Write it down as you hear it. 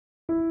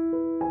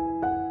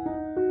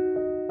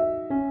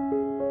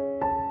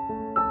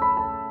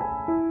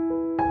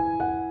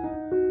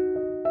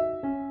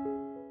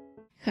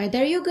Hi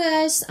there you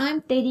guys,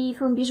 I'm Teddy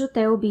from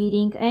BijuTeo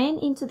Beading,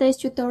 and in today's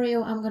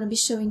tutorial I'm gonna be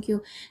showing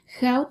you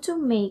how to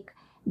make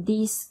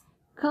these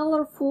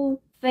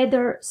colorful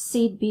feather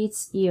seed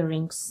beads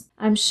earrings.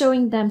 I'm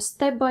showing them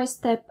step by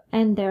step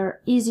and they're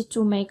easy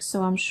to make,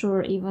 so I'm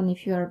sure even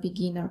if you are a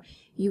beginner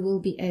you will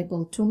be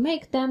able to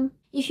make them.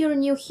 If you're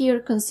new here,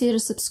 consider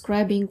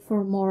subscribing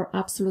for more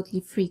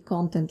absolutely free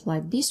content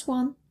like this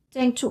one.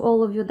 Thank to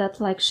all of you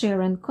that like,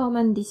 share and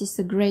comment. This is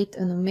a great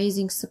and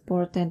amazing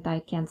support and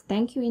I can't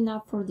thank you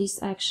enough for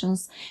these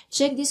actions.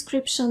 Check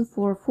description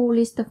for full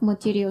list of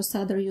materials,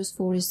 other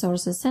useful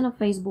resources and a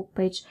Facebook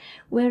page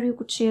where you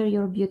could share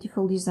your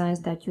beautiful designs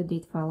that you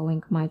did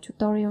following my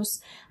tutorials.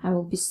 I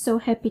will be so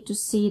happy to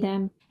see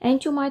them.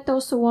 And you might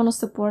also want to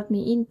support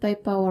me in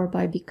PayPal or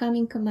by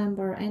becoming a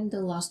member, and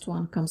the last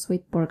one comes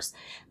with perks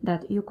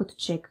that you could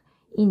check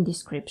in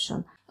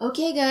description.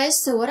 Okay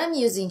guys, so what I'm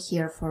using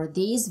here for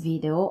this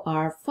video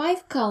are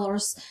 5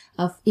 colors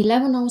of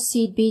 11/0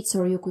 seed beads,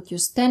 or you could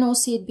use 10/0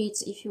 seed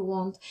beads if you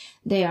want.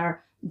 They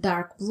are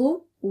dark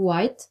blue,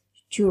 white,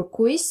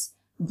 turquoise,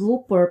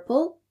 blue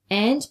purple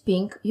and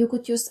pink. You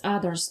could use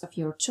others of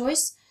your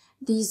choice.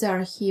 These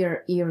are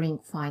here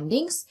earring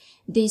findings.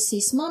 This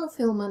is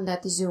monofilament,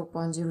 that is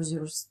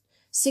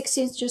 0.006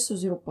 inches to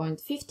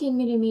 0.15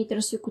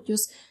 millimeters. You could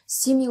use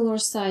similar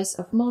size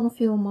of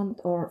monofilament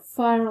or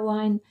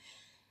fireline.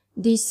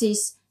 This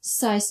is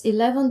size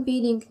 11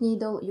 beading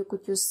needle. You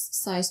could use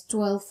size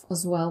 12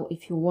 as well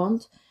if you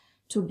want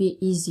to be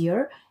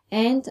easier.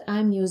 And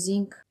I'm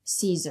using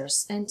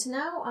scissors. And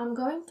now I'm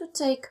going to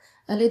take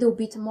a little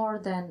bit more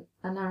than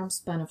an arm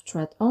span of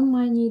thread on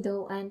my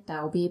needle and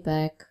I'll be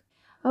back.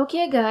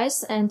 Okay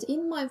guys, and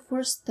in my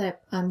first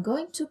step I'm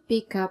going to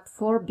pick up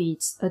 4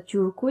 beads, a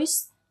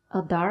turquoise,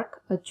 a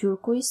dark, a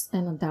turquoise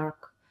and a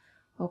dark.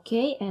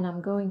 Okay, and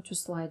I'm going to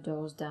slide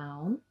those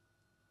down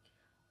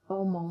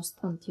almost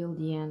until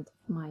the end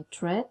of my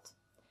thread.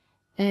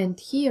 And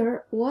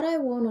here what I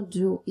want to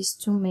do is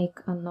to make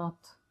a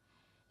knot.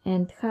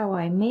 And how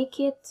I make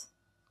it,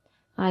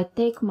 I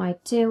take my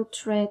tail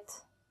thread,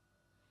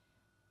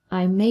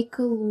 I make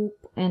a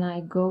loop and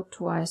I go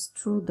twice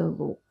through the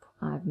loop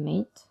I've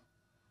made.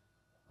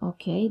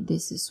 Okay,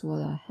 this is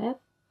what I have,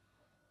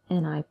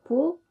 and I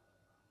pull,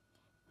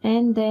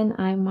 and then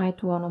I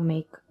might want to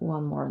make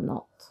one more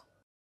knot.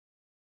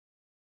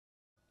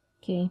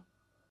 Okay.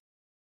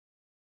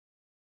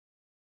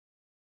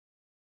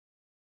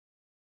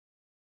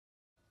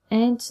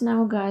 And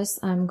now guys,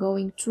 I'm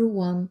going through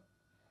one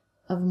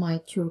of my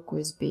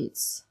turquoise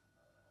beads.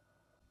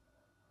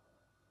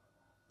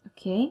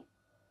 Okay,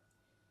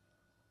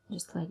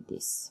 just like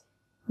this.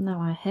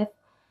 Now I have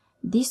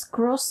this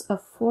cross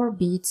of 4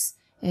 beads,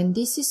 and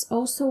this is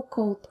also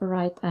called a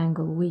right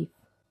angle weave.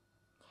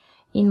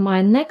 In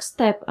my next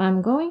step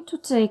I'm going to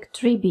take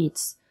 3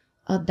 beads,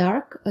 a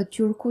dark, a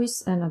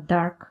turquoise and a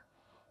dark,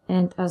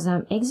 and as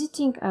I'm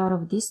exiting out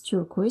of this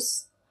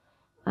turquoise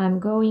I'm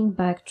going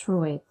back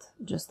through it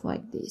just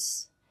like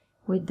this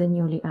with the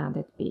newly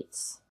added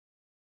beads.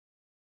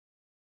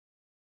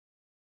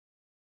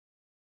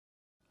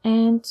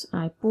 And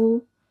I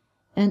pull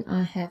and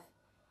I have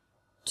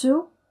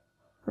 2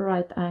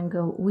 right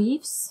angle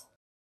weaves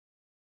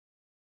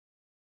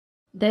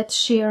that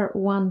share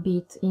 1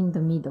 bead in the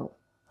middle.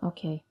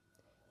 Okay,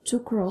 2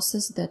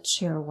 crosses that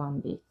share 1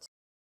 bead.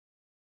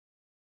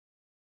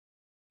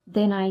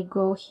 Then I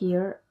go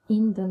here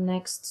in the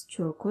next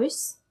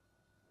turquoise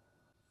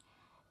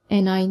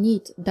and I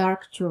need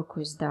dark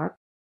turquoise dark,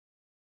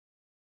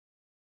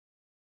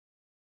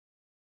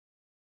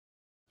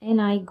 and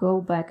I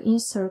go back in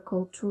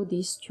circle through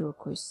this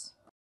turquoise.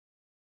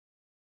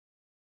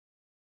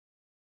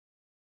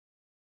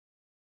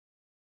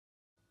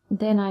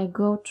 Then I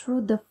go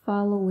through the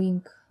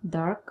following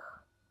dark,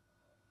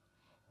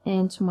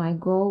 and my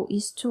goal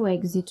is to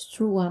exit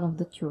through one of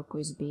the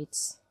turquoise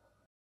beads.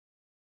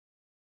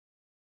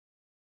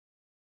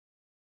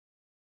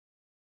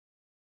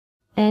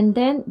 And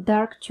then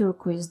dark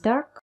turquoise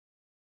dark,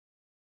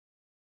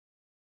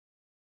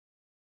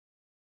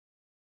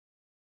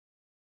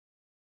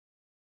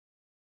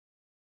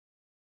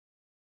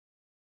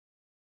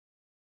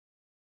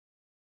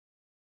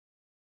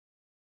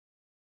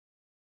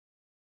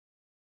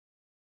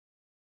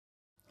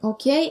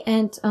 okay,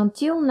 and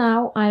until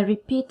now I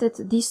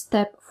repeated this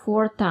step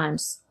 4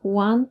 times.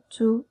 1,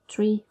 2,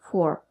 3,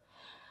 4.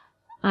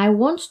 I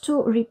want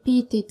to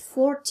repeat it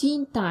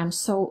 14 times,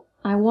 so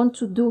I want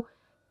to do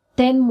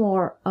 10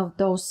 more of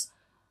those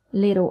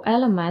little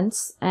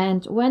elements,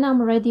 and when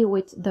I'm ready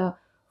with the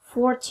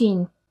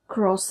 14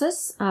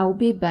 crosses I'll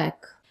be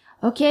back.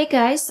 Okay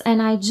guys,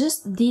 and I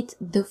just did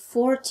the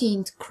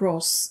 14th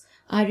cross.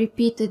 I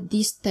repeated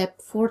this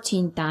step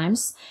 14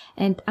 times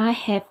and I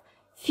have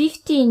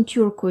 15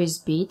 turquoise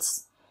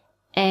beads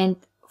and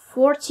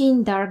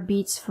 14 dark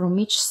beads from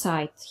each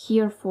side,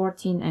 here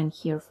 14 and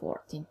here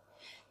 14.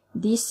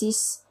 This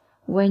is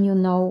when you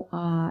know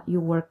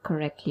you work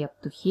correctly up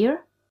to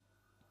here.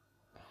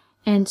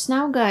 And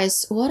now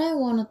guys, what I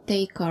want to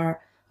take are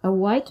a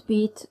white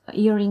bead,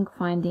 earring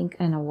finding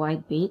and a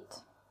white bead.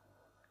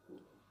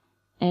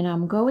 and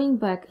I'm going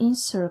back in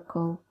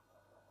circle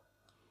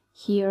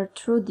here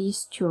through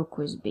this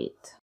turquoise bead.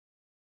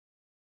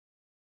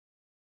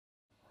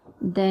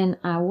 Then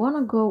I want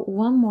to go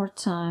one more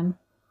time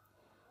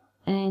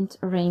and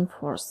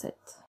reinforce it.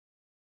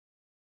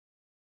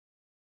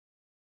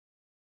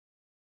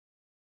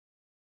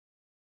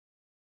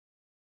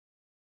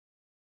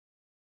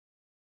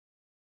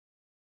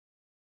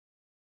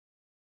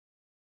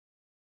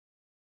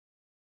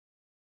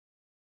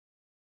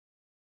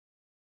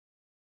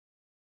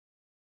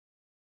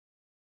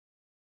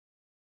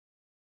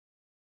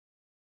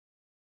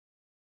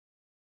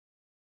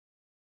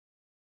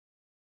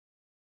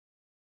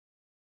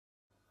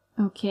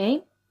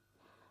 Okay,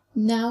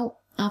 now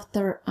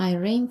after I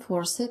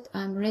reinforce it,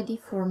 I'm ready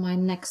for my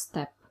next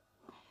step.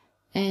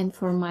 And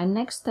for my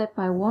next step,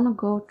 I want to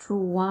go through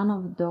one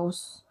of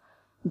those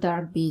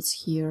dark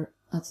beads here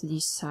at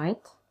this side.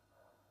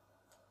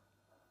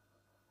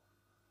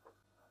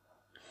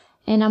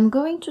 And I'm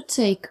going to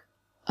take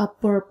a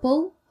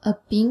purple, a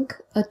pink,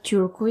 a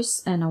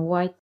turquoise, and a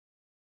white.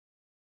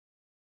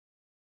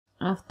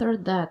 After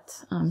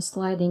that, I'm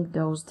sliding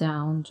those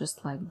down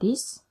just like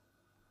this.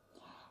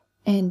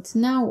 And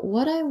now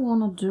what I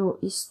want to do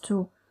is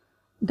to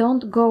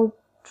don't go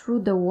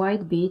through the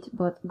white bead,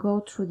 but go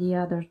through the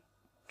other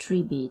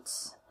 3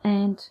 beads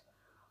and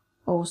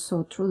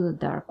also through the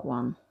dark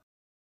one.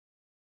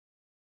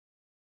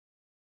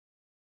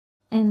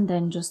 And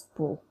then just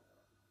pull.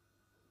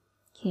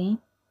 Okay.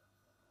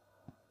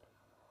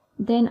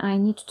 Then I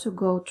need to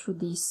go through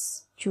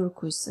this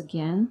turquoise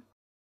again.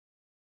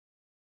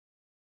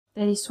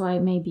 That is why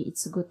maybe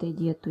it's a good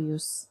idea to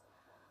use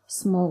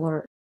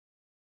smaller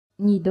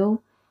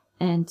needle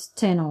and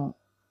 10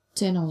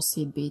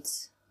 seed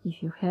beads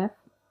if you have.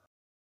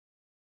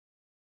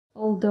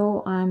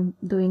 Although I'm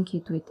doing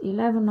it with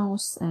 11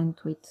 and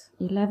with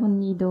 11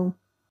 needle.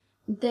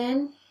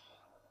 Then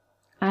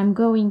I'm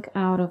going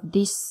out of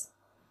this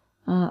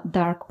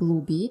dark blue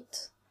bead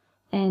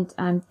and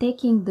I'm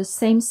taking the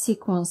same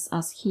sequence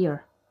as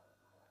here.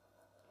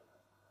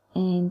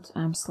 And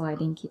I'm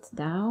sliding it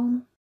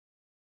down.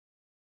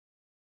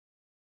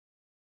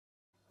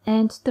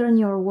 And turn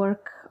your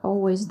work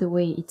always the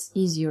way it's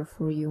easier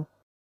for you.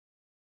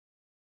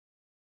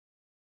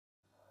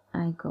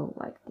 I go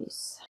like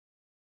this.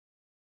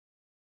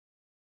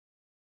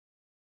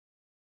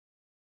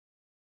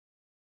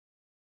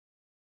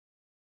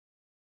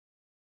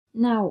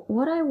 Now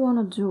what I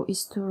want to do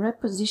is to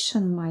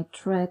reposition my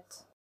thread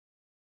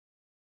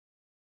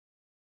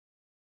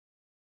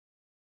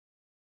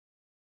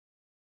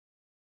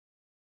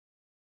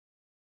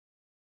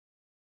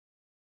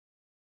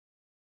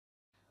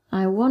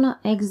I want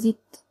to exit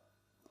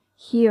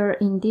here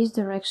in this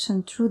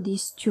direction through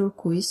this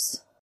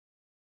turquoise.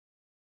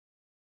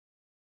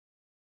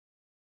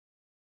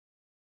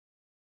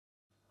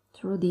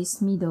 Through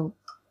this middle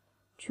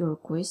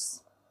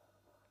turquoise.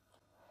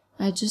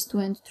 I just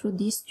went through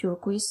this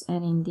turquoise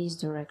and in this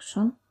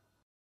direction.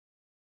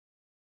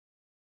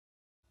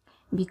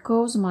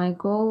 Because my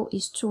goal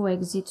is to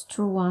exit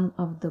through one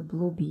of the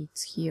blue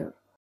beads here.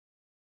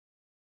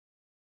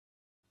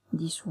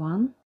 This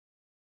one.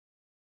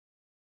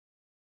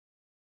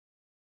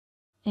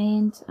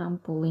 And I'm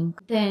pulling.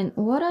 Then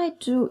what I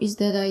do is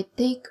that I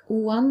take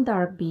one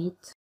dark bead,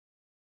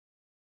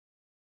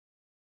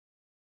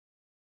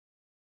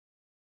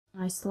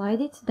 I slide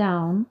it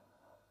down,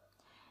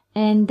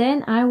 and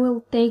then I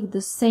will take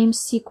the same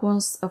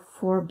sequence of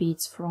 4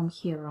 beads from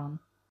here on.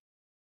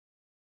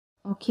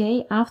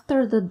 Okay,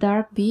 after the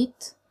dark bead,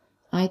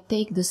 I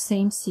take the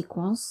same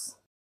sequence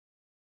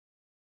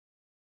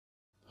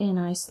and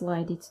I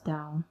slide it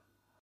down.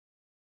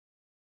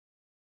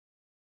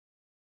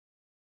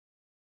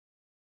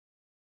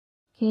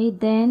 Okay,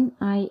 then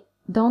I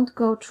don't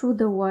go through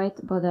the white,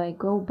 but I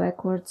go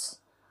backwards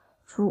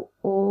through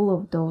all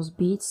of those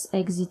beads,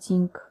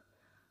 exiting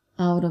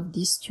out of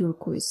this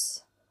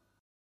turquoise.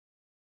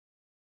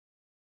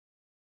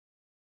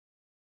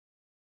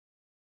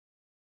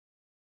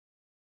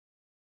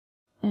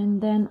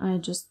 And then I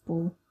just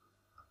pull.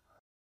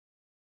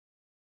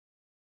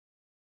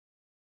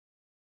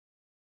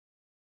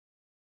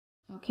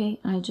 Okay,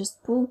 I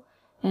just pull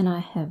and I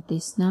have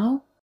this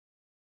now.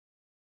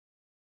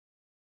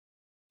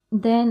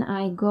 Then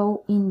I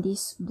go in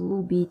this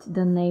blue bead,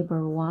 the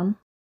neighbor one.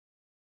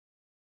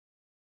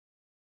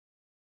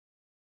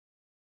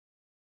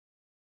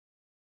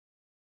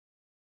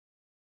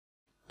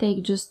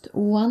 Take just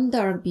one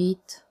dark bead,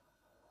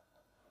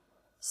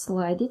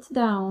 slide it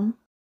down,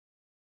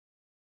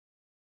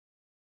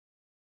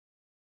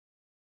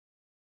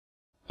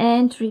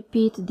 and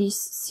repeat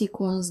this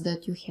sequence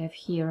that you have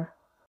here.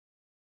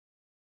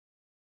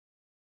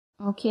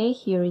 Okay,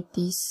 here it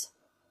is.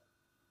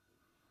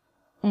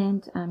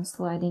 And I'm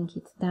sliding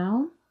it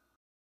down.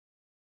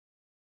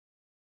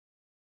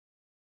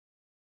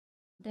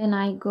 Then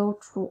I go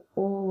through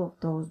all of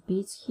those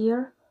beads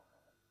here,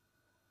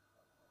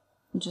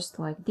 just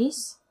like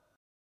this.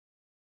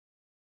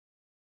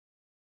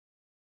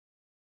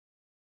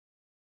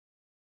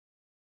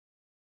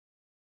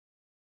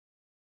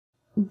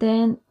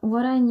 Then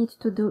what I need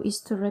to do is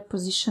to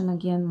reposition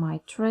again my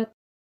thread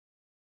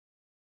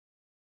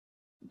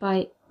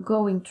by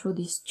going through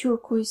this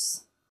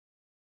turquoise.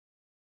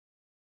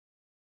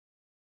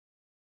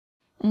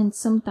 And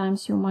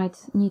sometimes you might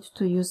need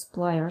to use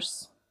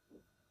pliers.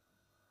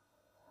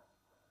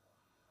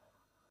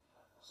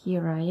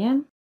 Here I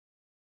am.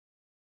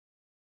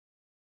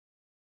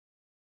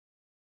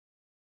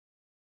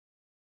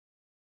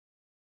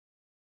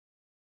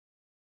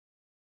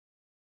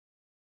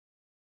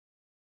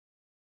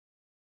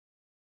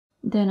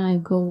 Then I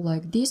go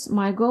like this.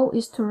 My goal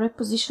is to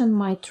reposition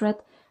my thread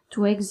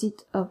to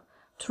exit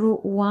through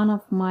one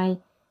of my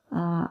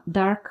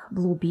dark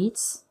blue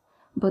beads,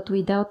 but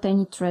without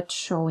any thread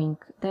showing.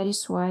 That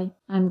is why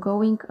I'm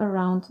going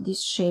around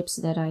these shapes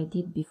that I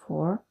did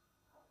before.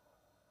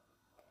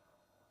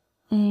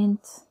 And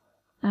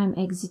I'm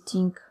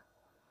exiting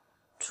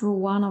through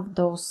one of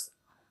those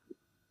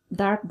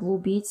dark blue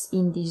beads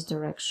in this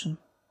direction.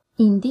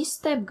 In this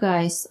step,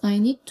 guys, I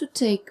need to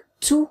take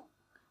 2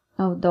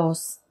 of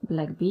those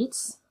black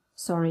beads,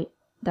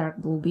 dark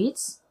blue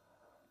beads,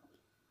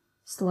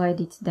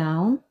 slide it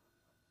down,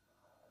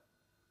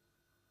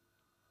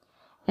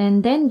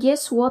 and then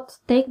guess what?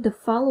 Take the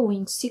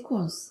following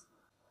sequence.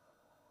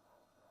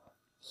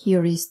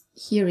 Here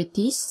it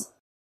is,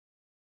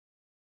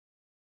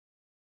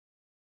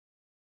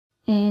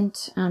 and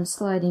I'm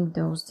sliding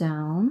those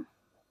down,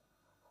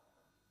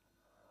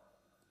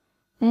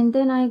 and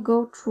then I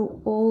go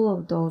through all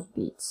of those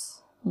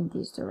beads in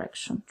this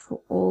direction,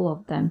 through all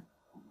of them,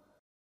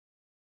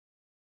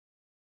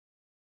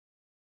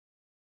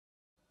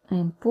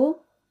 and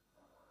pull,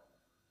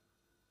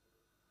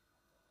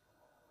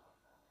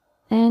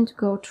 and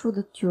go through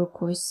the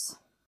turquoise.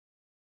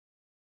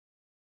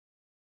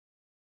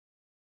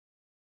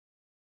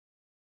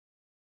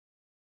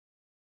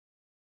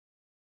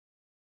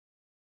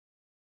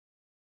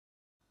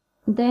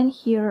 Then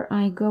here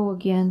I go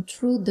again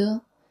through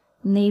the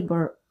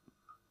neighbor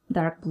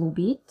dark blue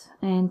bead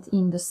and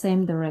in the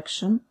same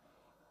direction,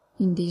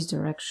 in this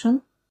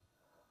direction.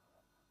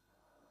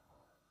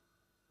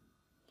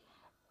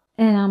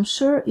 And I'm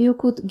sure you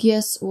could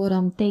guess what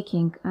I'm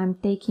taking. I'm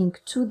taking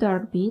 2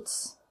 dark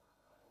beads,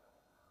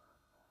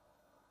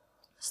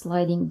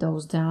 sliding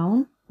those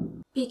down,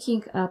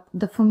 picking up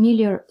the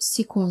familiar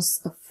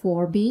sequence of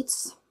 4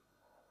 beads,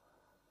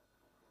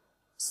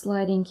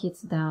 sliding it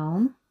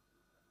down,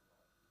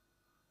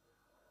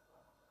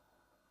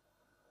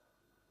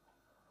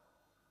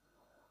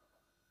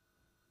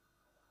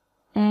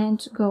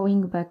 and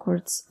going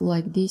backwards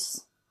like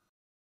this.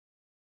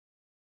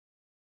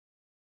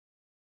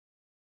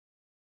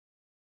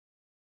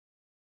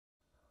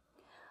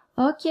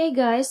 Okay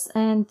guys,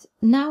 and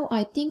now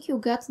I think you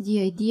got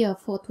the idea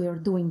of what we're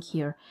doing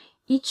here.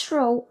 Each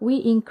row we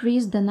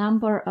increase the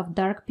number of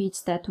dark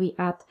beads that we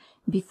add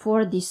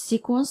before this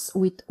sequence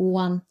with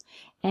 1,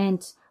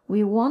 and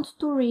we want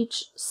to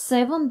reach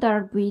 7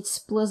 dark beads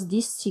plus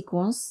this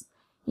sequence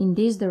in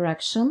this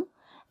direction.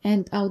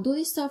 And I'll do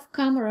this off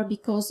camera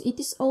because it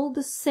is all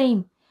the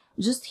same.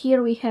 Just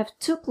here we have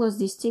 2 plus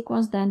this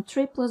sequence, then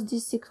 3 plus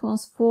this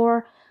sequence,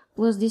 4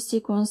 plus this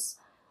sequence,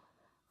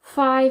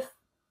 5,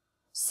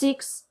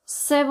 6,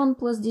 7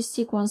 plus this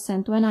sequence,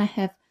 and when I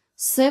have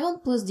 7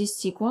 plus this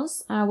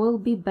sequence, I will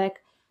be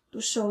back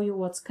to show you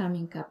what's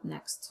coming up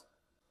next.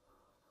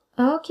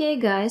 Okay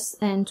guys,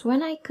 and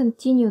when I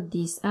continue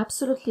this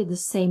absolutely the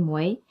same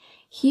way,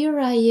 here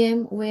I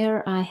am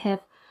where I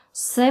have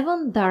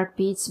 7 dark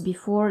beads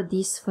before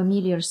this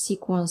familiar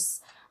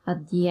sequence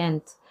at the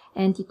end,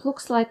 and it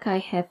looks like I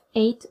have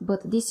 8,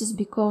 but this is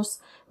because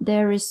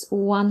there is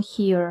 1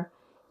 here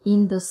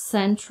in the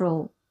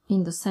central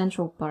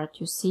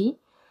part, you see,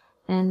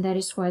 and that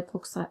is why it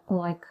looks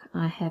like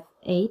I have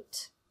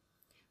 8,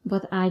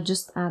 but I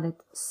just added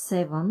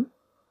 7.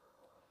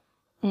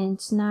 And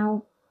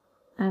now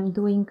I'm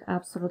doing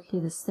absolutely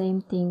the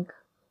same thing,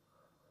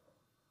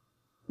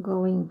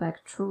 going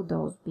back through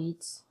those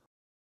beads,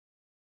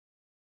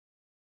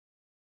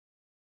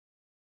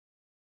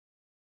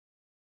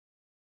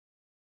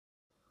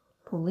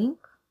 pulling,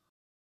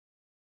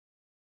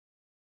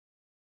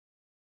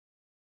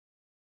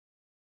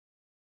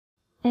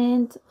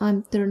 and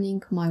I'm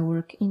turning my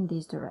work in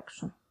this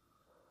direction.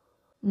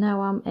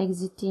 Now I'm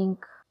exiting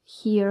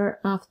here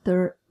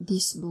after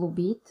this blue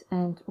bead,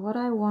 and what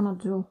I want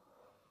to do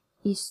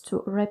is to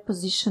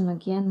reposition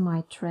again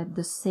my thread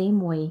the same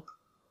way,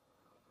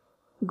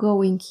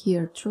 going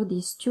here through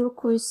this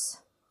turquoise,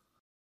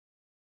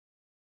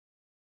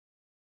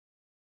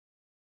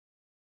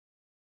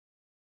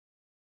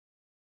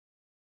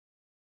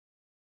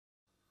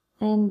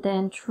 and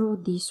then through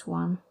this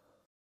one.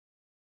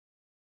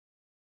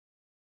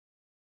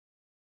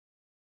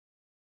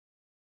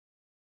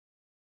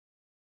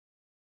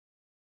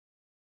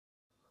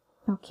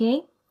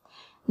 Okay,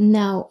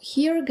 now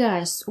here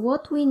guys,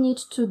 what we need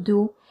to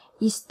do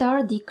is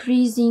start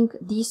decreasing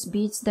these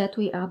beads that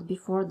we add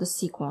before the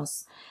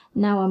sequence.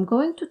 Now I'm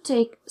going to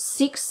take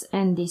 6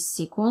 and this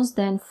sequence,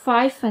 then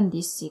 5 and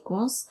this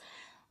sequence,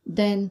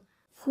 then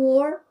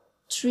 4,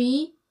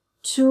 3,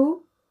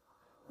 2,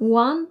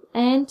 one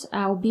and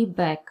I'll be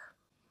back.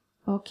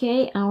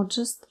 Okay, I'll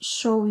just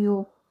show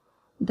you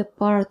the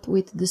part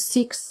with the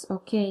 6.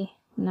 Okay,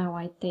 now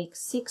I take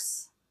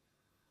 6,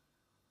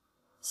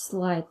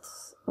 slide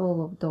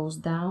all of those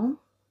down,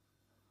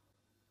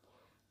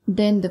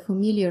 then the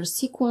familiar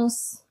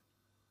sequence,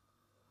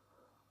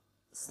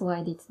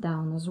 slide it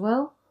down as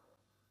well,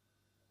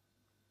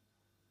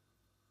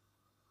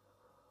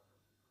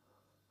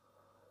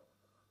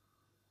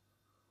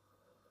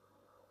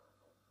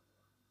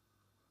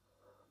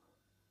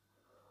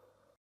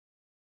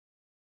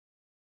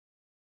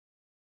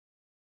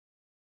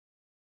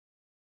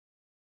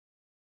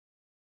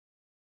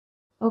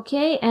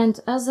 okay, and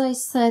as I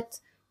said,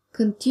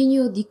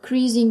 continue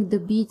decreasing the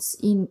beads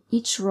in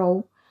each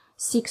row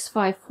 6,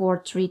 5,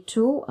 4, 3,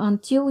 2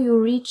 until you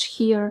reach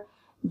here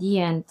the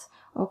end.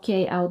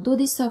 Okay, I'll do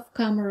this off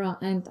camera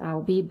and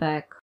I'll be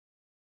back.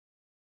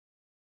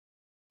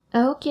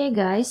 Okay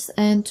guys,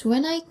 and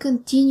when I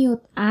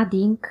continued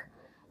adding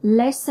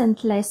less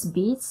and less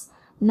beads,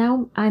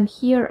 now I'm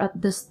here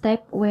at the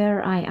step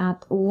where I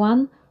add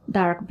one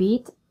dark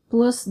bead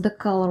plus the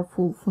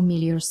colorful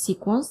familiar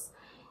sequence,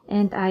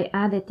 and I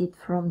added it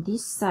from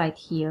this side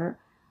here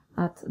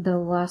at the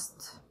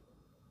last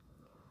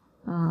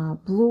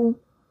dark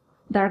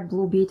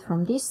blue bead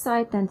from this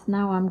side, and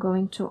now I'm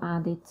going to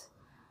add it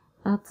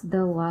at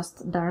the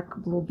last dark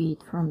blue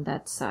bead from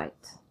that side.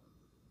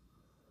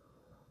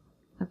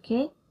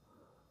 Okay,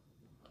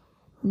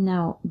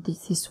 now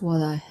this is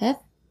what I have,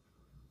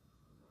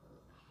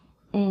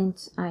 and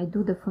I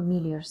do the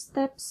familiar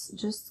steps,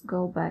 just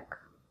go back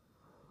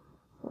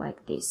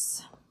like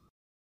this.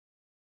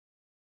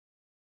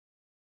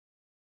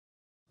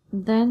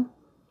 Then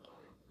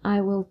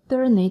I will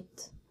turn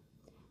it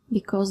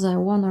because I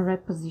want to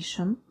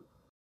reposition.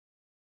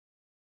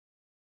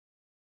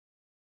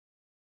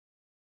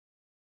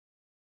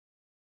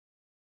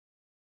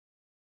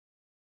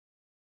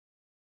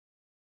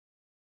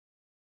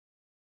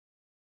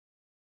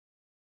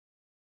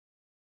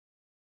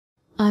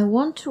 I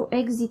want to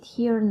exit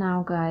here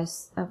now,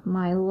 guys, of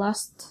my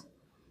last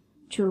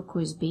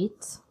turquoise bead,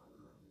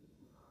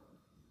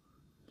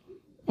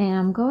 and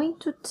I'm going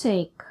to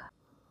take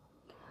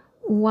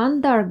one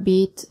dark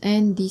bead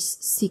and this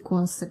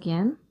sequence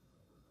again.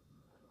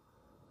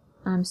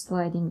 I'm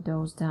sliding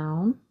those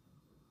down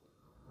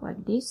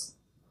like this.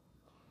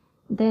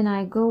 Then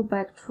I go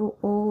back through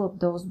all of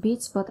those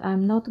beads, but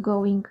I'm not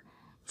going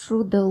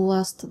through the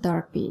last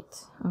dark bead.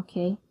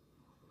 Okay,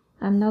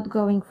 I'm not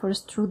going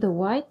first through the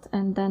white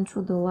and then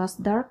through the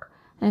last dark,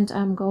 and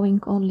I'm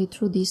going only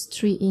through these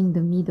 3 in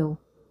the middle.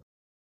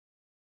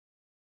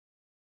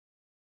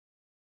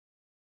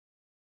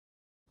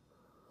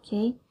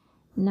 Okay,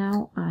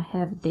 now I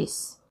have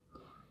this.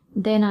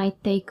 Then I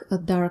take a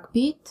dark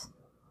bead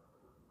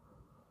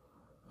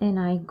and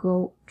I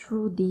go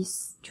through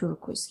this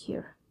turquoise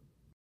here.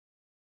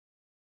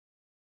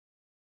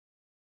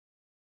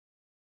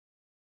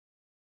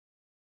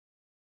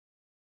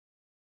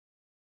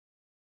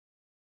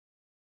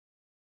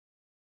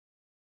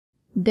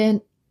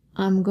 Then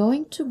I'm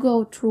going to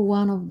go through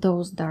one of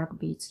those dark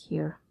beads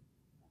here.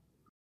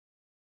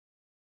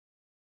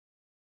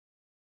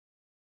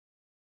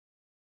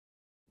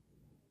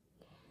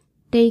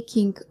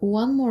 Taking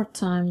one more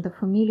time the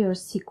familiar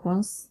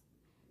sequence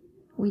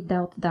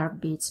without dark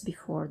beads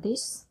before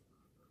this.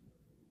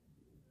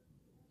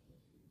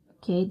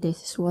 Okay,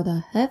 this is what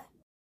I have.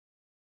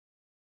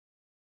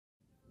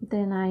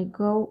 Then I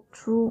go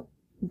through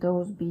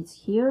those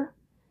beads here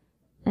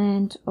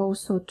and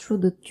also through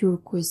the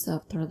turquoise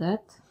after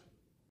that.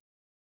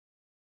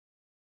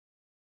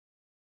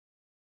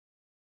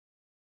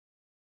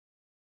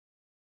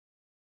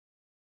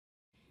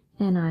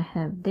 And I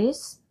have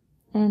this,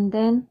 and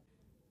then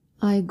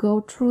I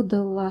go through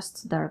the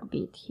last dark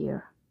bead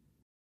here.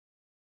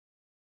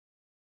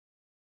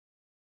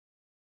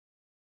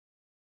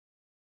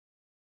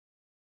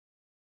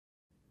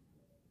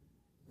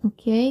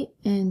 Okay,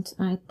 and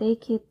I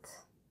take it,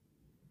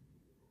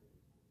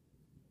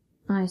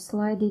 I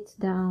slide it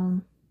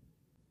down,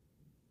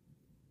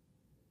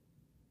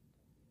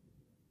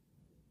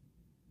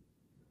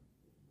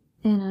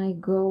 and I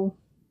go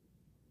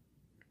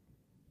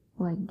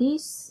like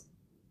this,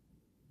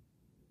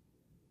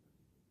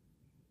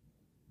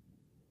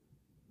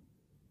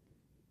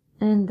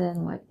 and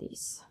then like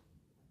this.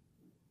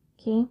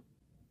 Okay,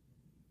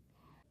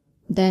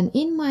 then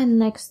in my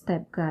next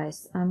step,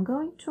 guys, I'm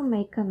going to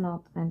make a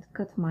knot and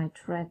cut my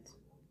thread.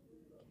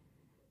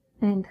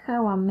 And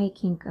how I'm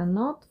making a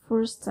knot: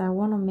 first I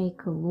want to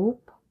make a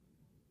loop.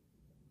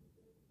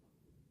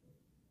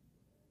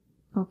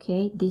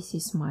 Okay, this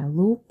is my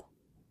loop,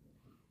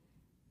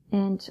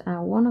 and I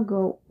want to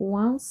go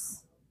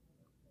once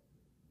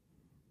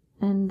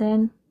and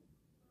then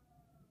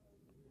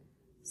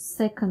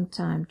second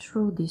time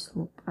through this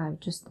loop I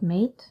just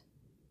made,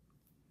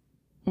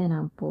 and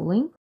I'm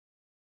pulling.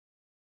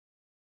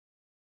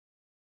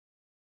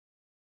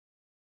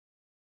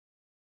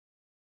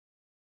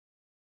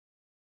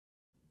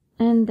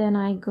 And then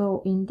I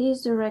go in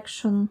this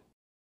direction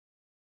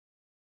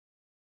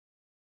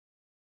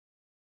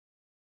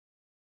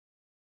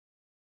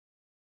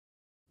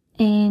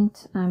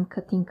and I'm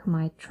cutting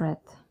my thread.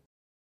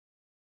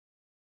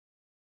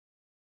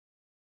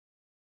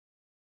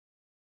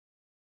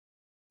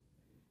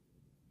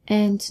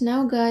 And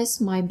now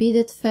guys, my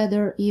beaded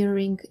feather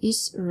earring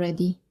is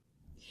ready.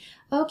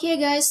 Okay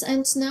guys,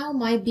 and now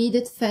my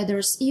beaded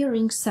feathers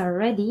earrings are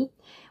ready.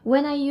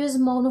 When I use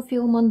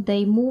monofilament,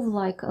 they move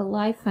like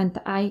alive and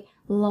I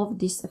love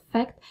this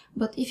effect.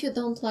 But if you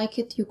don't like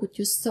it, you could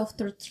use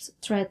softer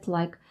thread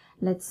like,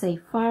 let's say,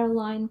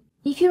 Fireline.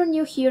 If you're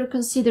new here,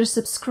 consider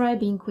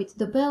subscribing with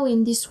the bell.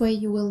 In this way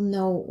you will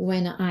know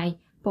when I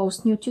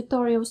post new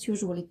tutorials,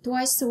 usually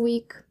twice a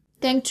week.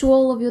 Thank to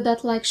all of you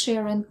that like,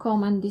 share and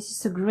comment. This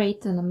is a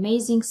great and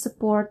amazing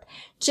support.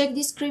 Check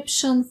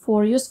description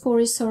for useful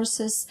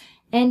resources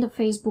and a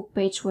Facebook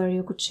page where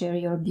you could share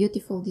your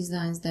beautiful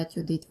designs that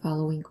you did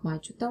following my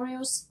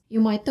tutorials. You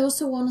might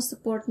also want to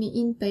support me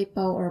in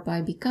PayPal or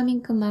by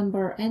becoming a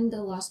member, and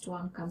the last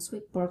one comes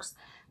with perks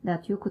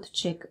that you could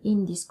check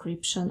in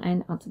description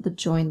and at the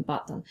join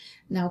button.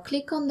 Now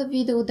click on the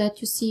video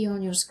that you see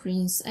on your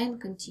screens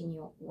and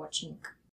continue watching.